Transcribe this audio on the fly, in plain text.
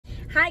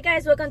Hi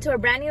guys, welcome to a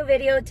brand new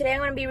video. Today I'm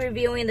going to be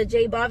reviewing the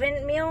J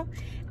BALVIN meal.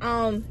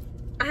 I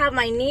have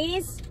my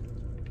niece,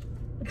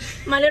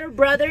 my little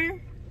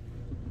brother,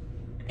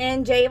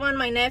 and Javon,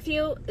 my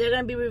nephew. They're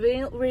going to be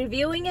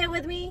reviewing it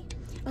with me.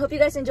 I hope you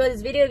guys enjoy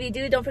this video. If you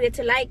do, don't forget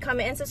to like,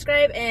 comment, and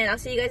subscribe, and I'll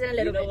see you guys in a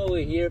little bit. You know what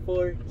we're here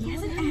for? He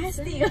hasn't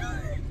asked you.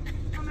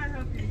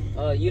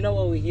 You know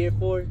what we're here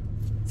for?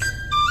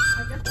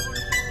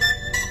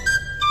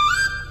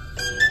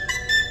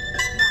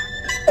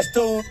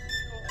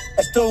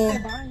 Say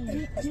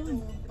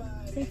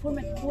for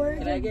McFlurry.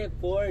 Can I get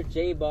 4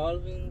 J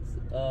BALVIN's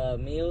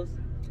meals?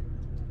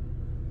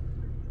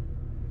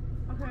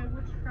 Okay,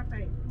 which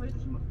cafe? Which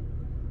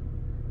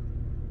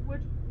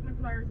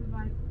McFlurry is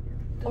like?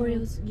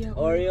 Oreos. Yeah.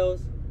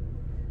 Oreos?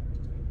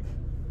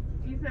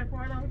 You said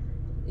 4 of those?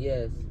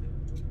 Yes.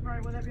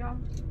 Alright, will that be all?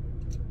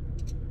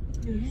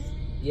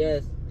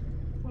 Yes.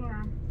 Pull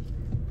around.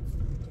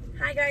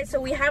 Hi guys, so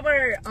we have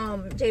our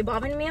J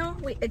BALVIN meal.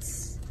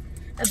 It's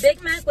a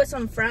Big Mac with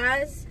some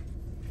fries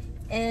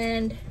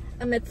and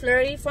a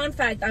McFlurry. Fun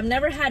fact, I've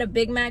never had a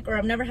Big Mac or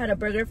I've never had a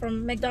burger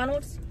from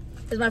McDonald's.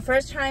 It's my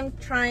first time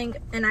trying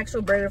an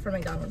actual burger from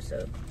McDonald's,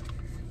 so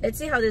let's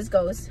see how this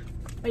goes.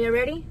 Are you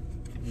ready?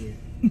 Yeah.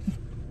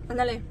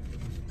 Andale.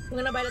 We're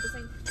gonna bite at the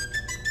same.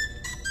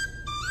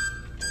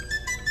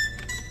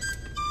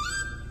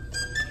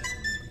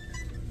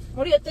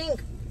 What do you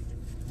think?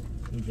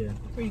 Yeah.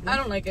 I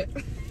don't like it.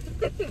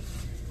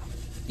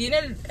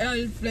 Tiene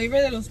el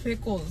flavor de los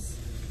pickles.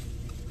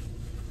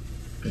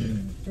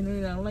 And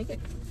I don't like it.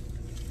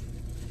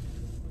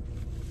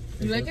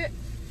 You like it?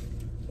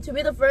 To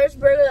be the first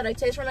burger that I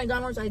taste from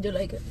McDonald's, I do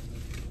like it.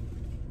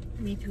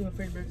 Me too, a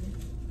first burger.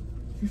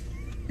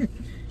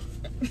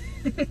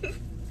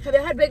 Have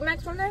you had Big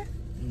Macs from there?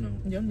 No.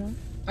 Yo no.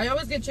 I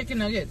always get chicken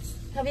nuggets.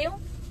 Have you?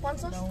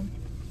 Panzas? No.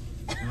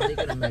 I only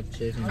get a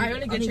McChicken. I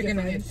only get chicken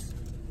nuggets.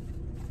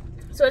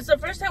 So it's the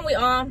first time we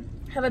all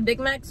have a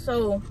Big Mac,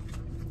 so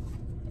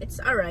it's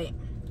alright.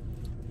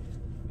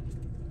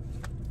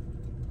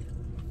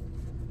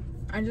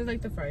 I just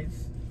like the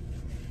fries.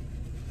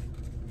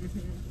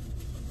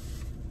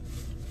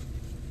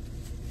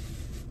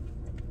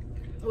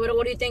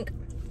 What do you think?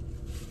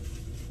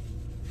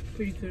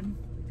 Pretty good.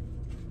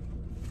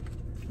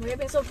 Why are you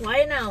being so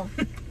quiet now?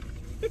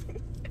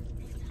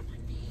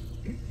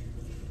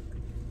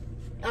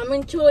 I'm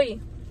in Chewy.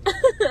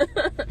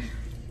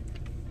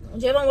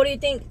 Javon, what do you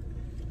think?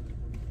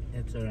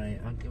 It's alright.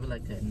 I'll give it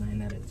like a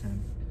 9 out of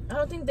 10. I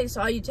don't think they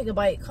saw you take a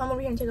bite. Come over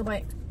here and take a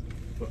bite.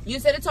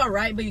 You said it's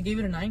alright, but you gave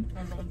it a 9. I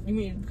don't know. You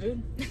mean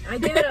good? I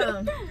give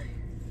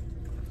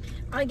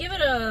it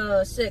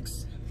a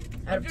 6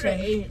 out of 10.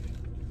 8.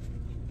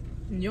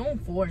 You're on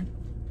 4.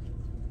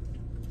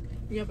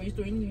 Yeah, but you're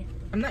still eating it.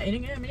 I'm not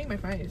eating it. I'm eating my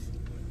fries.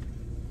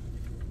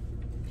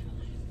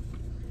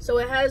 So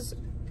it has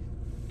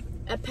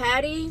a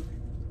patty.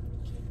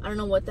 I don't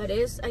know what that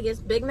is. I guess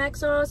Big Mac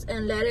sauce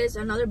and lettuce,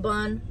 another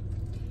bun,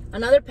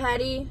 another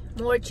patty,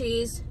 more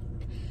cheese.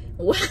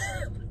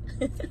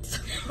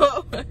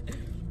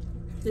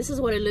 This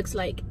is what it looks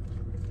like.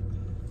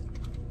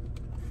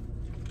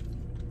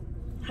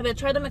 Have you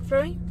tried the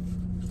McFlurry?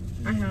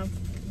 I have.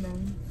 No.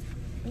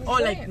 Oh,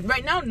 like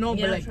right now, no,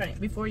 Yeah, but like try it.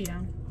 before,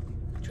 yeah.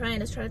 Try it.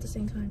 Let's try it at the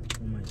same time.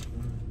 Oh my god.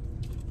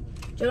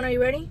 Joan, are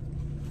you ready?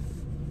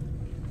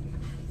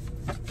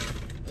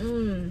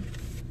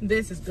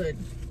 This is good.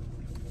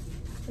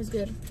 It's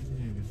good.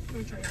 Let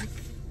me try it.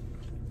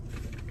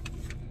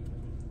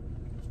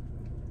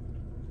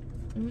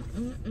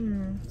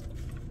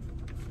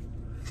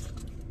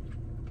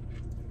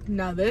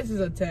 Now this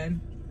is a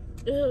 10.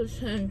 Ew,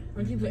 10.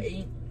 I'll give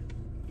it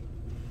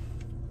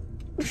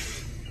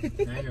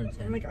 8. 9 or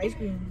 10. I like ice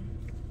cream.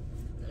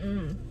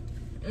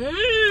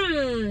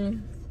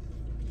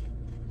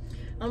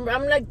 I'm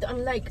like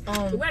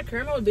The way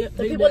caramel the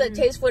people that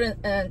taste food on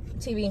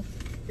TV.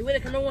 The way the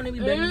caramel won't be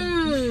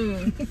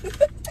better.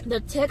 The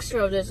texture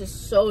of this is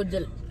so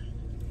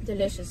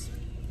delicious.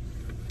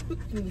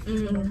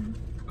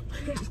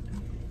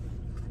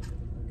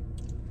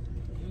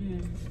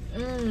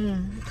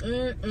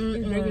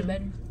 It's very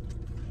better.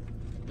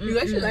 You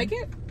actually like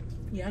it?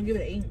 Yeah, I'll give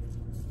it an 8.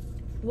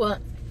 What?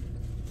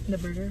 The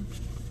burger.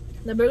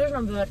 The burger's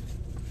not bad.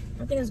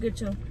 I think it's good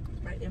too.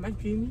 Am I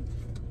dreamy?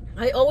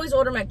 I always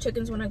order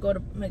McChickens when I go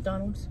to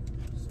McDonald's.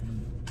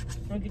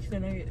 I'll get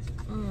chicken nuggets.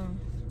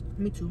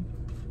 Me too.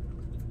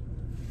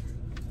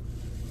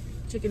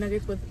 Chicken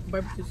nuggets with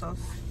barbecue sauce.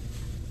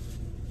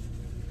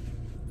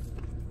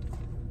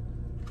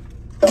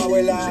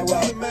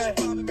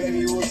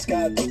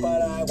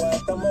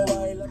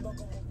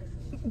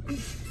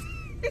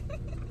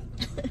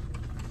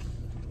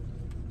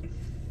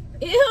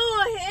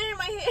 Ew,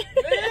 my hair.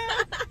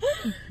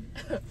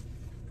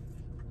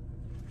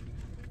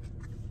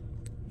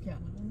 Yeah.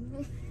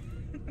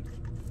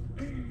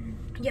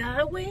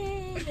 Yeah,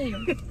 wait.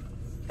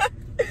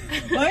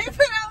 Why you put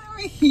it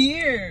over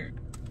here?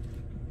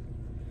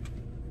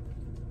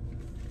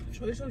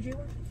 Show yourself, J.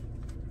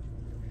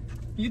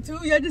 You too?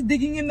 You're just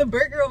digging in the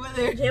burger over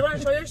there. J,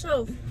 show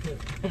yourself.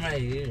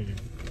 Right here.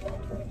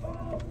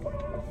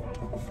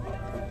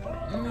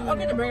 I'll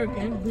get the Burger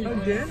King.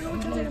 Again? How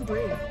much is it in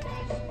bread?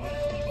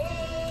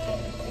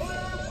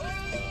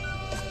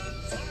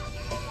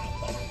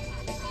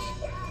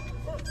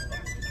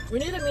 We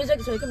need the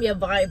music so it can be a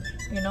vibe,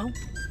 you know?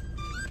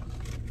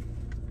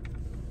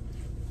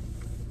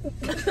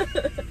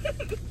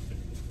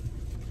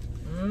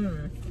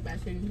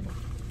 Embarrassing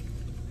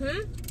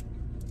you.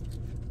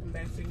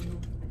 Embarrassing you.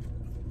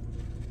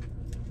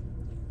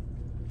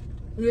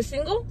 You're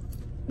single?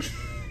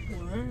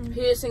 What?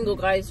 He is single,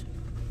 guys.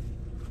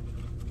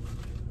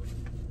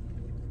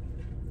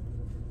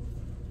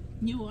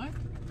 You are?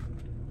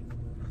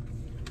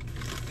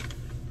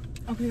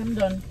 Okay, I'm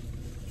done.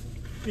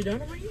 You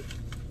done already?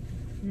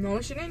 No,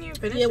 she didn't even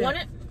finish You it. want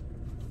it?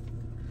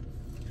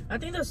 I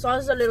think the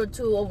sauce is a little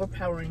too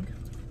overpowering.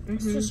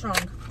 It's too strong.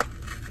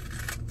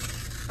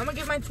 I'm gonna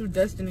give mine to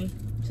Destiny.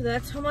 So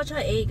that's how much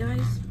I ate,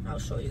 guys. I'll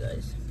show you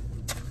guys.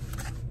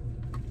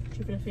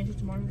 She's gonna finish it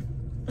tomorrow.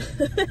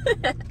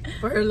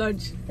 For her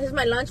lunch. This is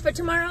my lunch for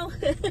tomorrow.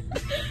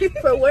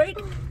 For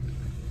work.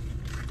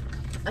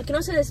 Aquí no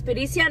se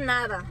desperdicia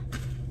nada.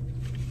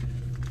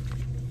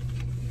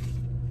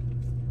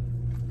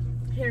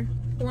 Here,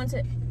 who wants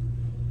it?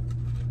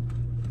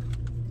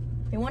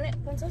 You want it,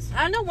 princess?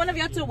 I know one of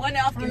y'all two want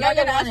it off. I Y'all know you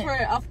gotta want ask for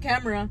it off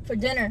camera. For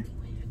dinner.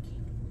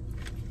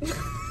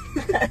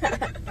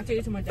 I'll take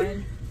it to my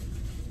dad.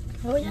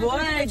 Oh yeah.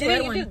 What?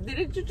 Did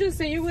Didn't you just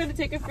say you were gonna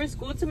take it for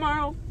school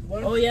tomorrow?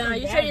 What? Oh yeah,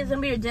 you said it's gonna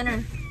be your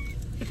dinner.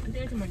 I'll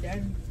take it to my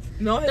dad.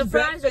 No, his The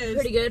fries breakfast. are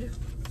pretty good.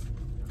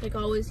 Like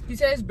always. He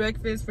said it's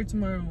breakfast for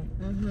tomorrow.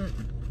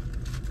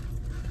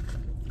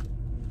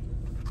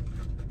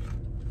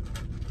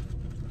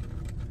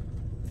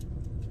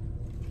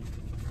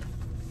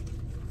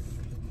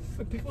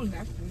 The pickle's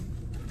nasty.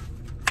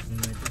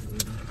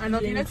 I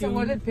don't think that's a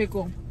loaded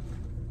pickle.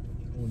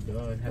 Oh,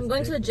 God. I'm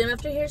going to the gym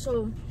after here,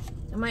 so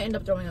I might end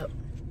up throwing up.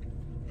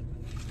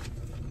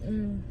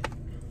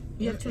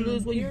 You have to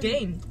lose what you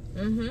gain.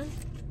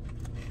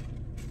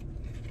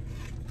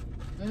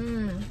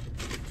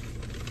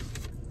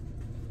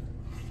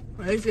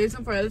 Are they saying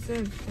something for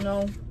Edison?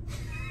 No.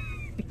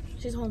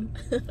 She's home.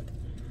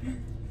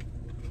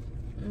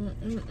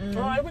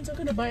 Oh, everyone's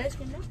looking to buy ice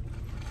cream now?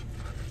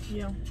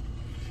 Yeah.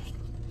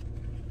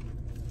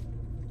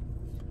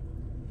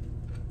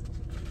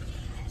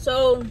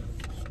 So,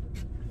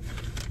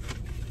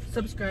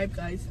 Subscribe,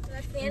 guys.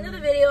 that's the end of the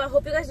video. I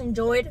hope you guys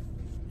enjoyed.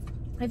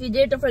 If you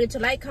did, don't forget to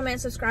like, comment,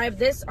 subscribe.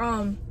 This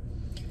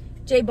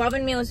J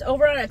BALVIN meal is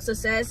over on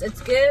XSS. It's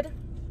good.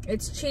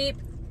 It's cheap.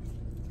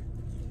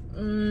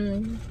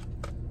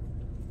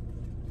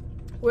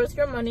 Worth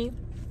your money.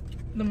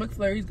 The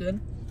McFlurry's good.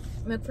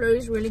 McFlurry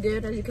is really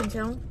good, as you can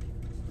tell.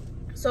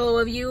 So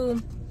if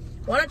you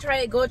want to try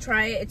it, go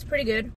try it. It's pretty good.